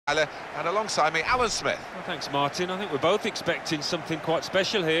And alongside me, Alan Smith. Well, thanks, Martin. I think we're both expecting something quite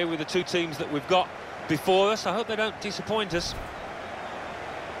special here with the two teams that we've got before us. I hope they don't disappoint us.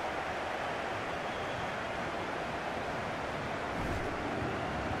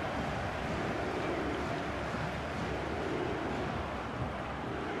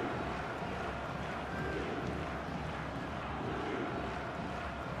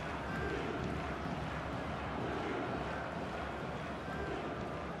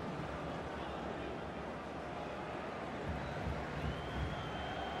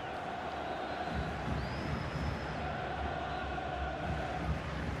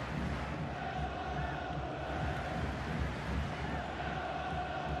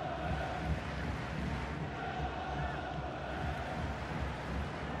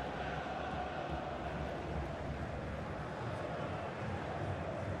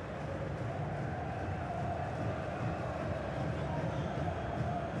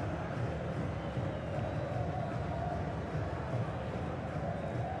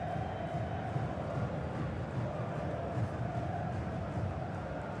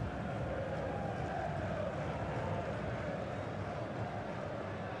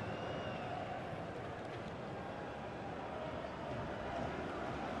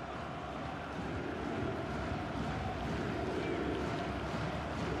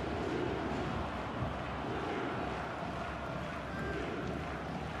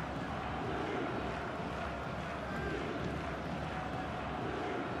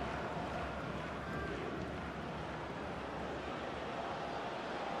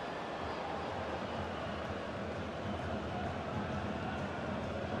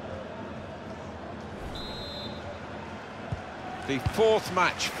 The fourth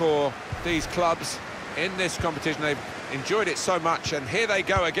match for these clubs in this competition. They've enjoyed it so much, and here they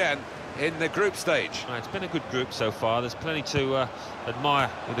go again in the group stage. It's been a good group so far. There's plenty to admire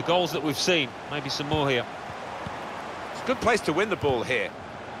with the goals that we've seen. Maybe some more here. It's a good place to win the ball here.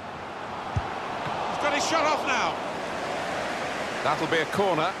 He's got his shot off now. That'll be a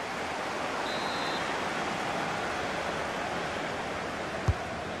corner.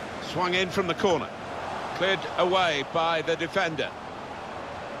 Swung in from the corner. Cleared away by the defender.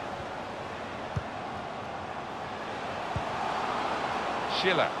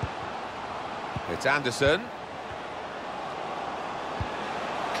 Schiller. It's Anderson.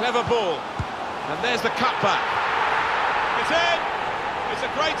 Clever ball. And there's the cutback. It's in. It's a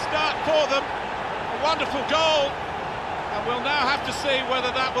great start for them. A wonderful goal. And we'll now have to see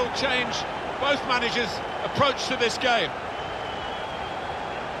whether that will change both managers' approach to this game.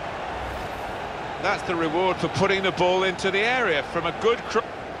 That's the reward for putting the ball into the area from a good cross.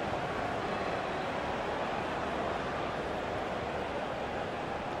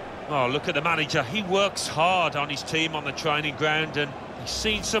 Oh, look at the manager. He works hard on his team on the training ground, and he's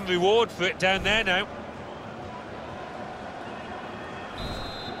seen some reward for it down there now.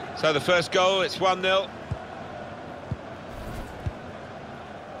 So the first goal, it's 1-0.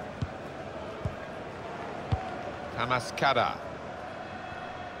 Hamaskada.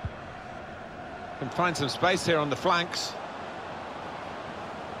 Can find some space here on the flanks.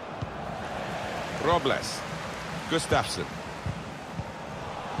 Robles. Gustafsson.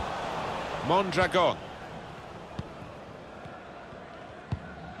 Mondragon.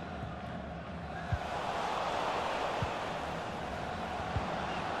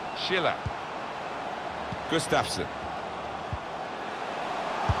 Schiller. Gustafsson.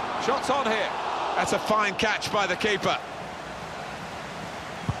 Shots on here. That's a fine catch by the keeper.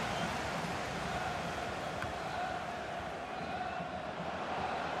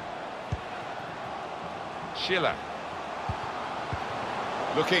 Schiller.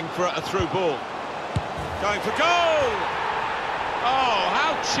 Looking for a through ball. Going for goal! Oh,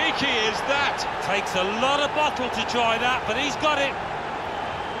 how cheeky is that? Takes a lot of bottle to try that, but he's got it.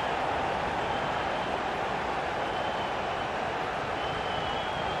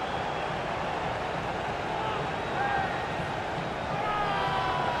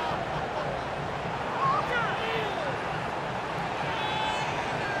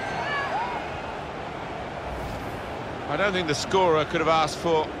 I don't think the scorer could have asked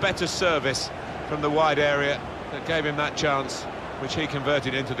for better service from the wide area that gave him that chance, which he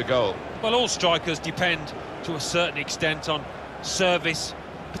converted into the goal. Well, all strikers depend to a certain extent on service,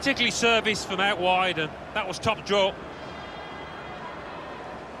 particularly service from out wide, and that was top draw.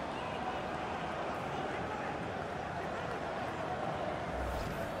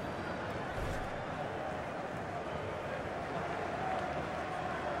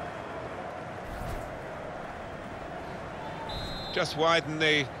 Just widen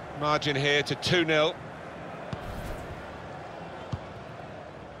the margin here to 2-0.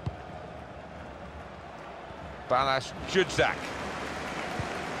 Balas Judzak.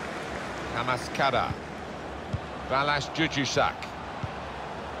 Kamaskada. Balas Jujusak.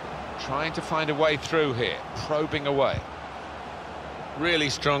 Trying to find a way through here, probing away. Really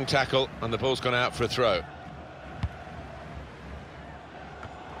strong tackle, and the ball's gone out for a throw.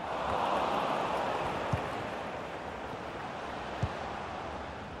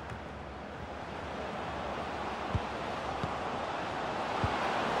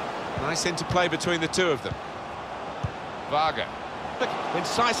 Nice interplay between the two of them. Varga.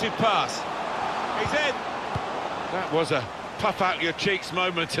 Incisive pass. He's in. That was a puff out your cheeks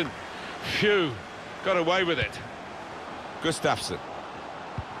moment, and phew, got away with it. Gustafsson.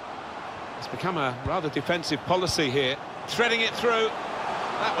 It's become a rather defensive policy here. Threading it through.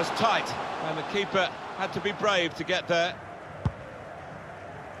 That was tight, and the keeper had to be brave to get there.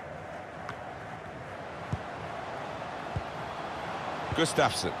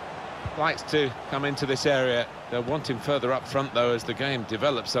 Gustafsson likes to come into this area. They'll want him further up front, though, as the game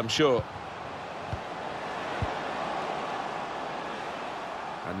develops, I'm sure.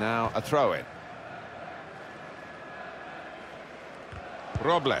 And now a throw-in.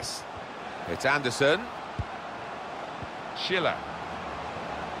 Robles. It's Anderson. Schiller.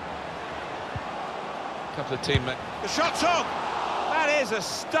 Couple of teammates. The shot's on! That is a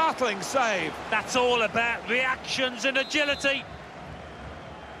startling save. That's all about reactions and agility.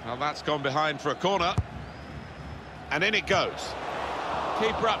 Well, that's gone behind for a corner. And in it goes.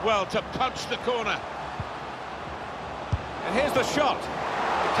 Keeper up well to punch the corner. And here's the shot.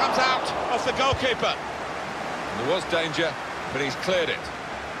 It comes out off the goalkeeper. And there was danger, but he's cleared it.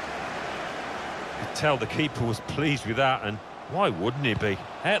 You could tell the keeper was pleased with that, and why wouldn't he be?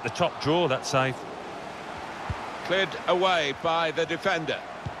 Out the top drawer, that save. Cleared away by the defender.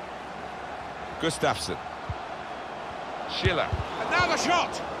 Gustafsson. Schiller. And now the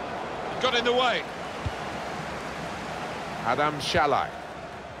shot! Got in the way. Adam Shalai.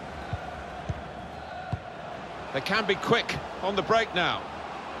 They can be quick on the break now.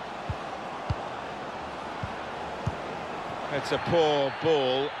 It's a poor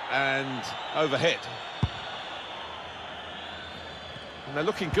ball and overhit. And they're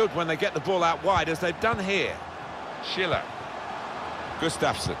looking good when they get the ball out wide, as they've done here. Schiller.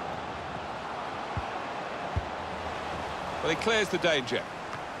 Gustafsson. Well, he clears the danger.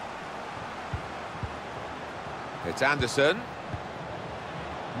 It's Anderson.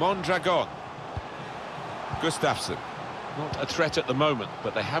 Mondragon. Gustafsson. Not a threat at the moment,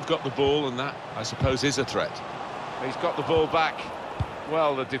 but they have got the ball, and that, I suppose, is a threat. He's got the ball back.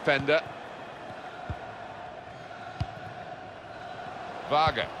 Well, the defender.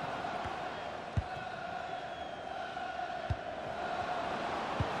 Varga.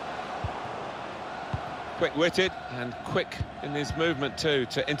 Quick-witted and quick in his movement too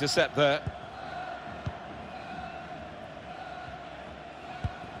to intercept there.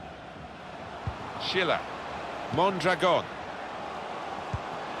 Schiller. Mondragon.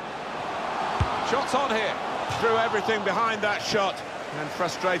 Shots on here. Threw everything behind that shot and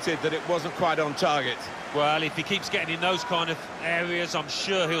frustrated that it wasn't quite on target. Well, if he keeps getting in those kind of areas, I'm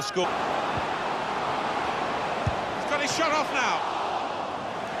sure he'll score. He's got his shot off now.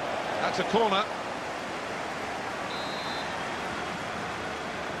 That's a corner.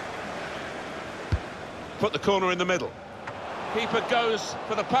 Put the corner in the middle. Keeper goes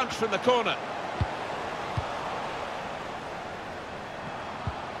for the punch from the corner.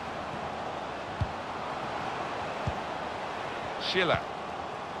 Schiller.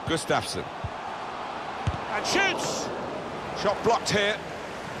 Gustafsson. And shoots! Shot blocked here.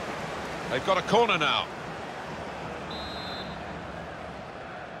 They've got a corner now.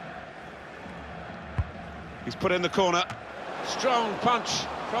 He's put in the corner. Strong punch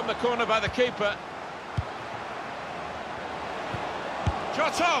from the corner by the keeper.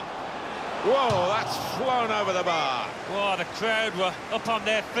 Shot on! Whoa, that's flown over the bar. Oh, the crowd were up on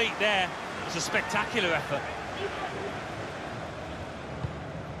their feet there. It was a spectacular effort.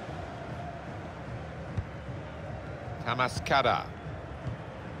 Kamaskada.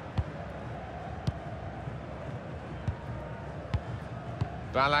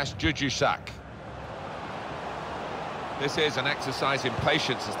 Balas Jujusak. This is an exercise in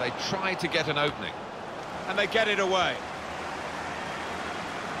patience as they try to get an opening. And they get it away.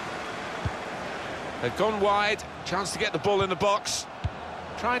 They've gone wide, chance to get the ball in the box.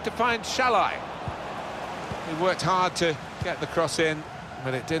 Trying to find Shalai. He worked hard to get the cross in,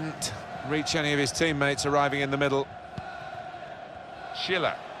 but it didn't reach any of his teammates arriving in the middle.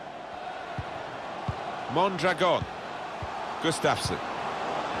 Schiller. Mondragon. Gustafsson.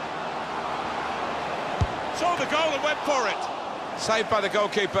 Saw the goal and went for it. Saved by the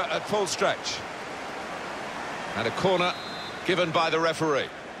goalkeeper at full stretch. And a corner given by the referee.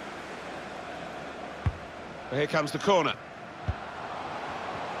 Here comes the corner.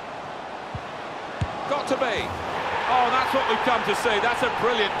 Got to be. Oh, that's what we've come to see. That's a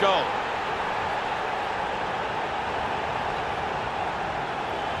brilliant goal.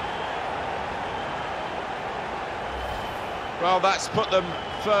 Well, that's put them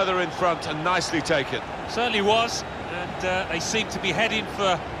further in front and nicely taken. Certainly was, and they seem to be heading for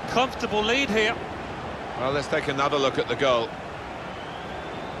a comfortable lead here. Well, let's take another look at the goal.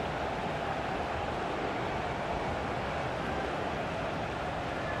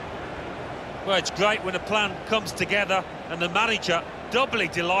 Well, it's great when a plan comes together and the manager doubly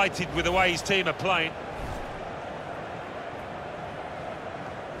delighted with the way his team are playing.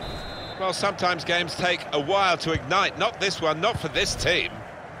 Well, sometimes games take a while to ignite. Not this one, not for this team.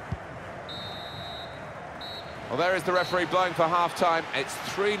 Well, there is the referee blowing for half-time. It's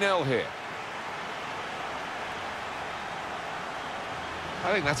 3-0 here.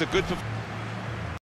 I think that's a good...